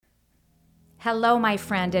Hello, my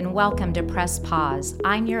friend, and welcome to Press Pause.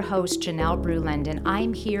 I'm your host, Janelle Bruland, and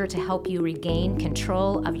I'm here to help you regain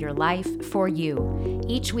control of your life for you.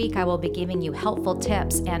 Each week, I will be giving you helpful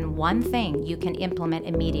tips and one thing you can implement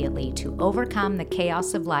immediately to overcome the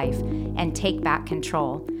chaos of life and take back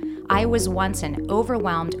control. I was once an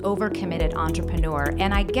overwhelmed, overcommitted entrepreneur,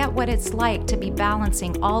 and I get what it's like to be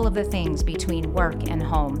balancing all of the things between work and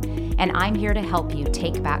home. And I'm here to help you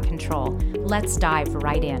take back control. Let's dive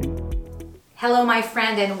right in. Hello, my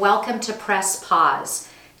friend, and welcome to Press Pause.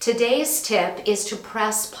 Today's tip is to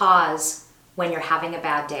press pause when you're having a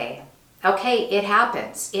bad day. Okay, it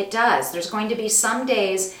happens. It does. There's going to be some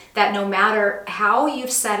days that no matter how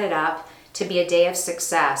you've set it up to be a day of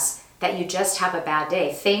success, that you just have a bad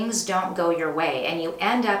day. Things don't go your way, and you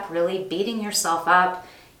end up really beating yourself up,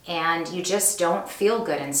 and you just don't feel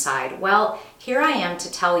good inside. Well, here I am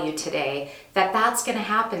to tell you today that that's going to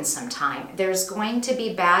happen sometime. There's going to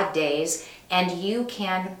be bad days, and you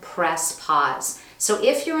can press pause. So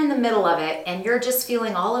if you're in the middle of it and you're just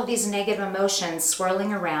feeling all of these negative emotions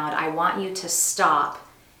swirling around, I want you to stop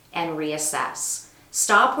and reassess.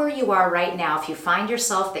 Stop where you are right now. If you find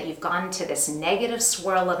yourself that you've gone into this negative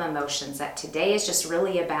swirl of emotions, that today is just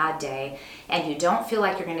really a bad day and you don't feel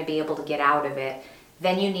like you're going to be able to get out of it,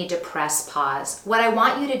 then you need to press pause. What I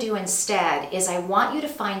want you to do instead is I want you to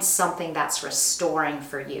find something that's restoring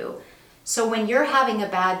for you. So when you're having a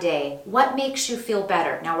bad day, what makes you feel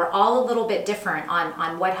better? Now, we're all a little bit different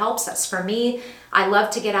on what helps us. For me, I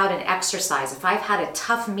love to get out and exercise. If I've had a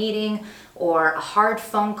tough meeting or a hard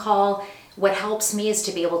phone call, what helps me is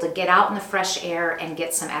to be able to get out in the fresh air and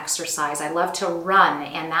get some exercise. I love to run,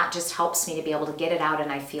 and that just helps me to be able to get it out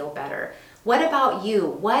and I feel better. What about you?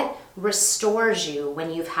 What restores you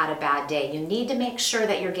when you've had a bad day? You need to make sure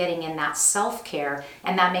that you're getting in that self-care,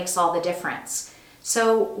 and that makes all the difference.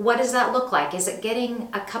 So what does that look like? Is it getting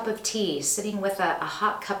a cup of tea, sitting with a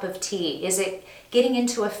hot cup of tea? Is it getting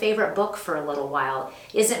into a favorite book for a little while?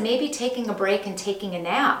 Is it maybe taking a break and taking a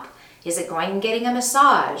nap? Is it going and getting a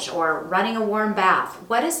massage or running a warm bath?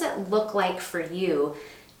 What does it look like for you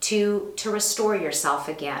to restore yourself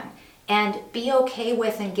again? And be okay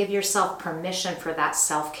with and give yourself permission for that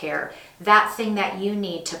self-care, that thing that you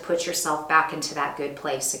need to put yourself back into that good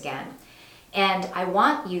place again. And I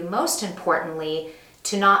want you, most importantly,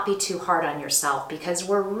 to not be too hard on yourself, because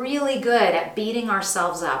we're really good at beating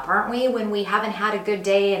ourselves up, aren't we? When we haven't had a good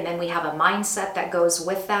day and then we have a mindset that goes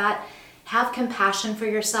with that. Have compassion for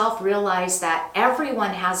yourself. Realize that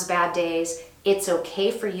everyone has bad days. It's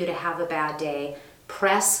okay for you to have a bad day.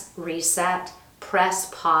 Press reset, press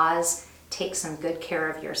pause, take some good care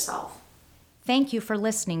of yourself. Thank you for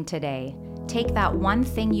listening today. Take that one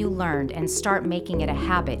thing you learned and start making it a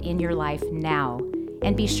habit in your life now.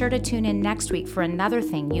 And be sure to tune in next week for another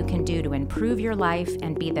thing you can do to improve your life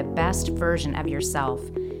and be the best version of yourself.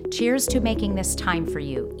 Cheers to making this time for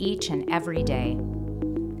you each and every day.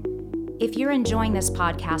 If you're enjoying this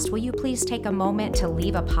podcast, will you please take a moment to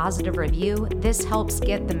leave a positive review? This helps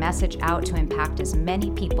get the message out to impact as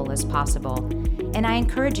many people as possible. And I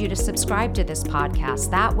encourage you to subscribe to this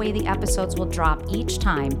podcast. That way the episodes will drop each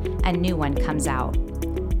time a new one comes out.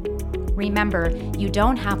 Remember, you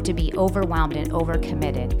don't have to be overwhelmed and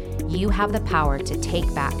overcommitted. You have the power to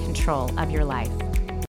take back control of your life.